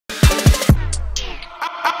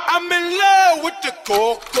I'm in love with the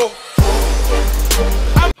xoxo.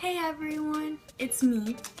 Hey everyone, it's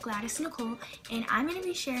me, Gladys-Nicole, and I'm going to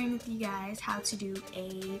be sharing with you guys how to do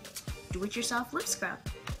a do-it-yourself lip scrub.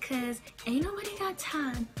 Cause ain't nobody got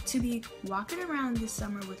time to be walking around this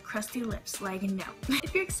summer with crusty lips, like no.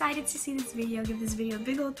 If you're excited to see this video, give this video a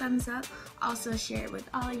big old thumbs up. Also share it with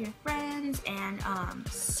all your friends and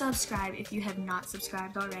subscribe if you have not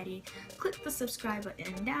subscribed already. Click the subscribe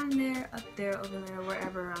button down there, up there, over there,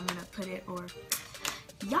 wherever I'm gonna put it, or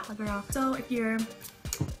yeah girl. So if you're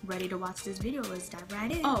ready to watch this video, let's dive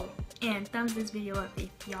right in. Oh, and thumbs this video up if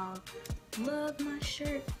y'all love my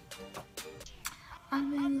shirt.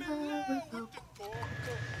 I'm in love with the xoxo.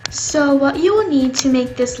 So what you will need to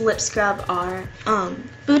make this lip scrub are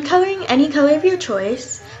food coloring, any color of your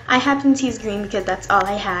choice. I happen to use green because that's all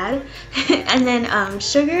I had. And then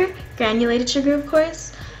sugar, granulated sugar of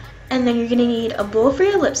course. And then you're going to need a bowl for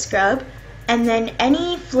your lip scrub. And then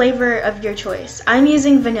any flavor of your choice. I'm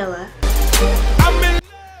using vanilla.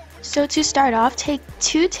 So to start off, take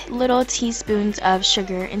 2 little teaspoons of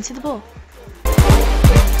sugar into the bowl.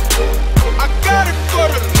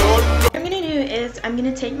 What I'm going to do is I'm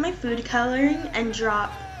going to take my food coloring and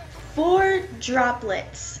drop 4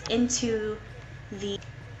 droplets into the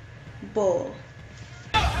bowl.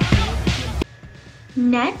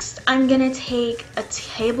 Next, I'm going to take a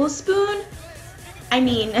teaspoon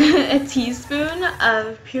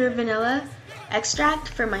of pure vanilla extract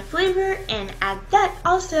for my flavor and add that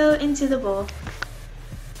also into the bowl.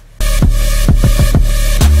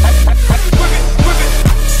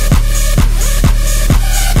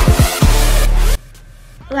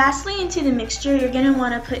 Lastly, into the mixture, you're going to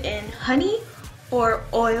want to put in honey or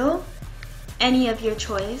oil, any of your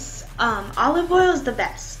choice. Olive oil is the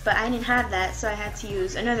best, but I didn't have that, so I had to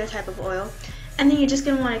use another type of oil. And then you're just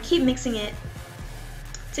going to want to keep mixing it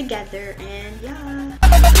together, and yeah.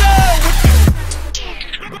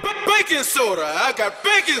 Baking soda, I got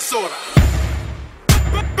baking soda.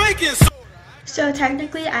 Baking soda. So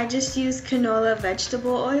technically, I just use canola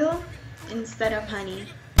vegetable oil instead of honey.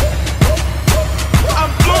 I'm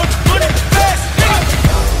blowing money fast, nigga.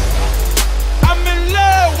 I'm in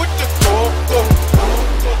love with the xoxo.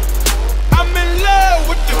 I'm in love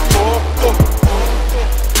with the xoxo.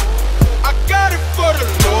 I got it for the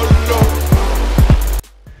Lolo.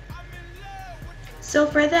 So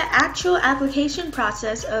for the actual application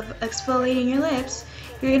process of exfoliating your lips,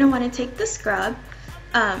 you're going to want to take the scrub,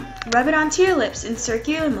 rub it onto your lips in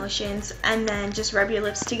circular motions, and then just rub your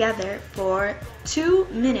lips together for 2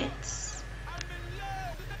 minutes.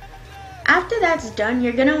 After that's done,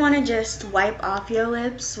 you're going to want to just wipe off your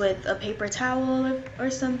lips with a paper towel or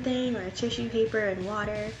something, or tissue paper and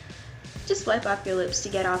water. Just wipe off your lips to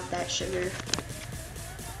get off that sugar.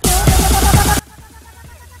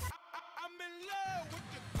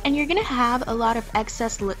 And you're going to have a lot of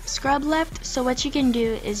excess lip scrub left, so what you can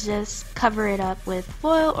do is just cover it up with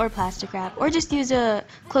foil or plastic wrap, or just use a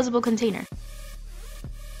closable container.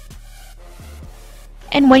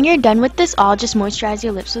 And when you're done with this all, just moisturize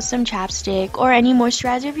your lips with some chapstick or any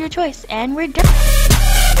moisturizer of your choice, and we're done.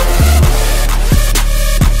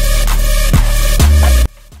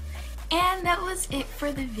 And that was it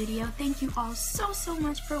for the video. Thank you all so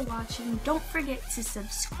much for watching. Don't forget to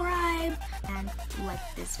subscribe and like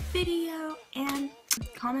this video, and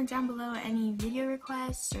comment down below any video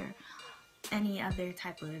requests or any other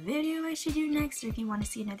type of video I should do next, or if you want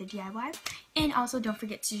to see another DIY. And also don't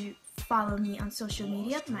forget to follow me on social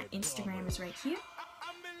media. My Instagram is right here.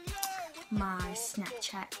 My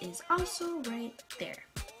Snapchat is also right there.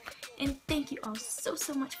 And thank you all so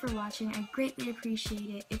much for watching. I greatly appreciate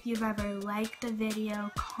it. If you've ever liked the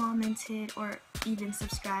video, commented, or even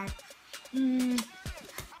subscribed,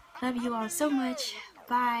 love you all so much.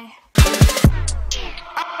 Bye.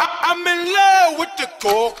 I'm in love with the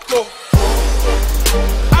xoxo.